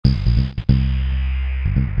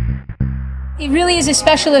It really is a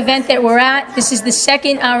special event that we're at. This is the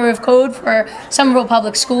second Hour of Code for Somerville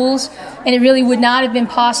Public Schools, and it really would not have been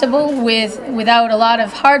possible without a lot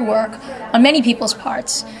of hard work on many people's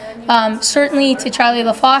parts. Certainly to Charlie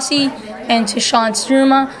LaFauci and to Shawn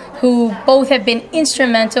Szturma, who both have been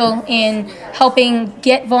instrumental in helping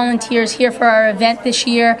get volunteers here for our event this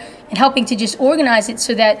year and helping to just organize it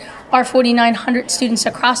so that our 4,900 students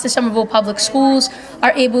across the Somerville Public Schools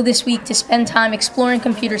are able this week to spend time exploring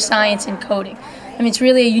computer science and coding. I mean, it's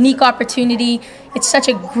really a unique opportunity. It's such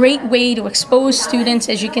a great way to expose students.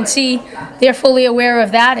 As you can see, they're fully aware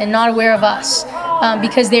of that and not aware of us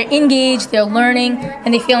because they're engaged, they're learning,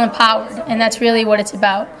 and they feel empowered, and that's really what it's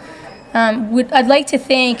about. I'd like to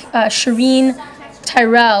thank Shereen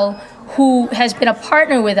Tyrrell, who has been a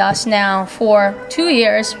partner with us now for 2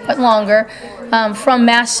 years, but longer, from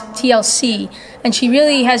Mass TLC. And she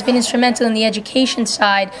really has been instrumental in the education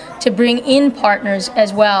side to bring in partners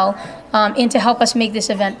as well and to help us make this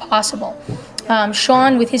event possible.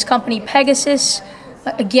 Shawn, with his company Pegasystems,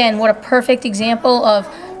 again, what a perfect example of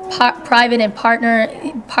private and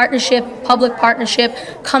partnership, public partnership,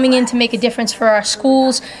 coming in to make a difference for our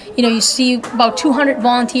schools. You know, you see about 200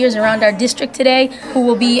 volunteers around our district today who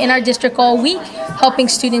will be in our district all week, helping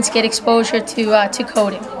students get exposure to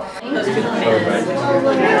coding.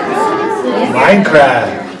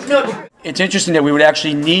 Minecraft. It's interesting that we would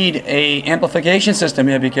actually need an amplification system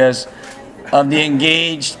here because of the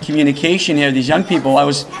engaged communication here of these young people. I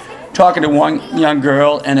was talking to one young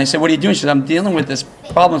girl, and I said, "What are you doing?" She said, "I'm dealing with this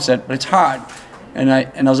problem set, but it's hard." And I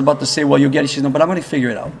was about to say, "Well, you'll get it." She said, "No, but I'm going to figure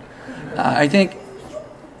it out." I think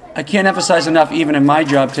I can't emphasize enough, even in my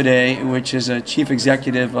job today, which is a chief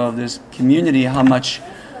executive of this community, how much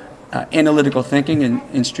analytical thinking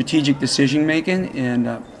and strategic decision making and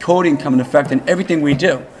coding come into effect in everything we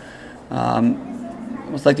do. I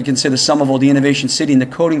would like to consider Somerville the innovation city and the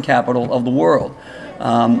coding capital of the world.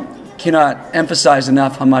 Cannot emphasize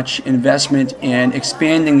enough how much investment in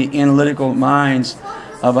expanding the analytical minds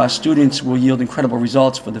of our students will yield incredible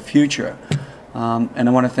results for the future. And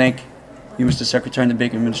I want to thank you, Mr. Secretary, and the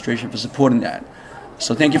Baker administration for supporting that.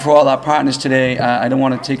 So thank you for all our partners today. I don't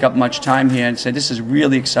want to take up much time here and say this is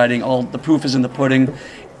really exciting. All the proof is in the pudding,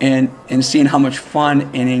 and seeing how much fun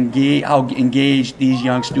and how engaged these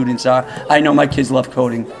young students are. I know my kids love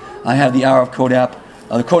coding. I have the Hour of Code app,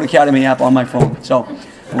 the Code Academy app on my phone. So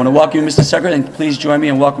I want to welcome you, Mr. Secretary, and please join me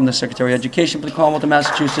in welcoming the Secretary of Education for the Commonwealth of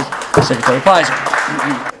Massachusetts, Secretary Peyser.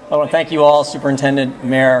 I want to thank you all, Superintendent,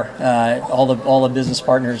 Mayor, all the business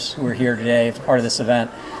partners who are here today as part of this event.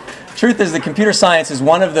 Truth is that computer science is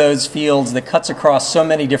one of those fields that cuts across so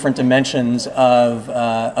many different dimensions of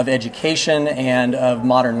education and of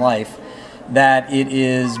modern life that it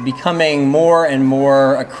is becoming more and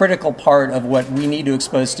more a critical part of what we need to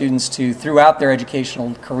expose students to throughout their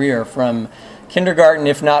educational career, from kindergarten,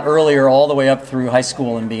 if not earlier, all the way up through high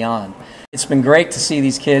school and beyond. It's been great to see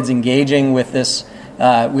these kids engaging with this,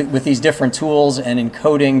 with these different tools and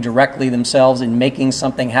encoding directly themselves and making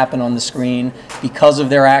something happen on the screen because of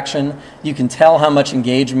their action. You can tell how much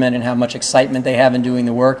engagement and how much excitement they have in doing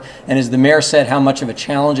the work. And as the mayor said, how much of a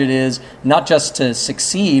challenge it is, not just to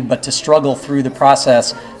succeed, but to struggle through the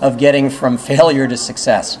process of getting from failure to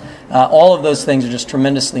success. All of those things are just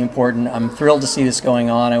tremendously important. I'm thrilled to see this going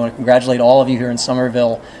on. I want to congratulate all of you here in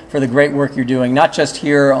Somerville for the great work you're doing, not just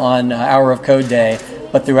here on Hour of Code Day,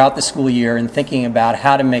 but throughout the school year, and thinking about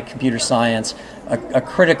how to make computer science a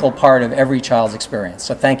critical part of every child's experience.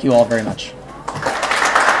 So thank you all very much.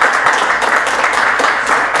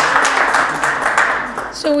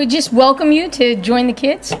 So we just welcome you to join the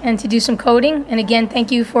kids and to do some coding. And again,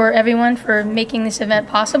 thank you for everyone for making this event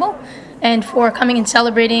possible and for coming and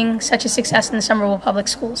celebrating such a success in the Somerville Public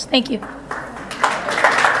Schools. Thank you.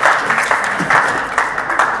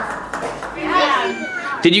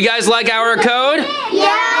 Did you guys like Hour of Code?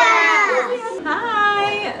 Yeah!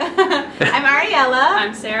 Hi! I'm Ariella.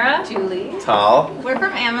 I'm Sarah. Julie. Tal. We're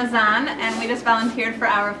from Amazon, and we just volunteered for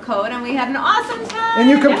Hour of Code, and we had an awesome time! And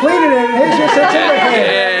you completed it! Here's your certificate!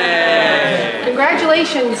 Yay.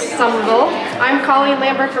 Congratulations, Somerville. I'm Colleen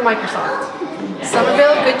Lambert from Microsoft.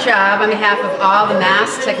 Somerville, good job on behalf of all the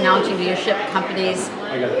mass technology leadership companies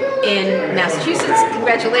in Massachusetts.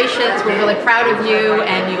 Congratulations, we're really proud of you,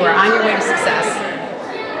 and you are on your way to success.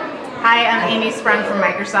 Hi, I'm Aimee Sprung from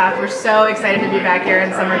Microsoft. We're so excited to be back here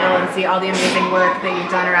in Somerville and see all the amazing work that you've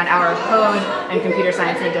done around Hour of Code and computer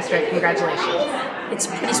science in the district. Congratulations. It's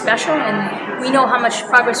pretty special, and we know how much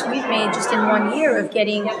progress we've made just in 1 year of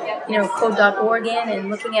getting, code.org in and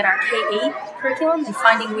looking at our K-8 curriculum and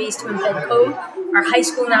finding ways to embed code. Our high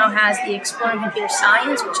school now has the Exploring Computer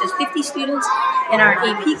Science, which has 50 students, in our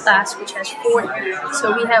AP class, which has 40.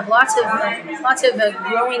 So we have lots of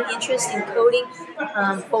growing interest in coding,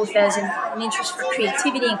 both as an interest for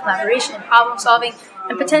creativity and collaboration and problem solving,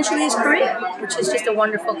 and potentially his career, which is just a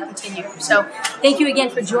wonderful continuum. So thank you again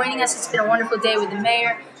for joining us. It's been a wonderful day with the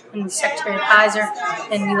mayor and the Secretary of Peyser,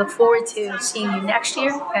 and we look forward to seeing you next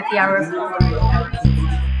year at the Hour of Code.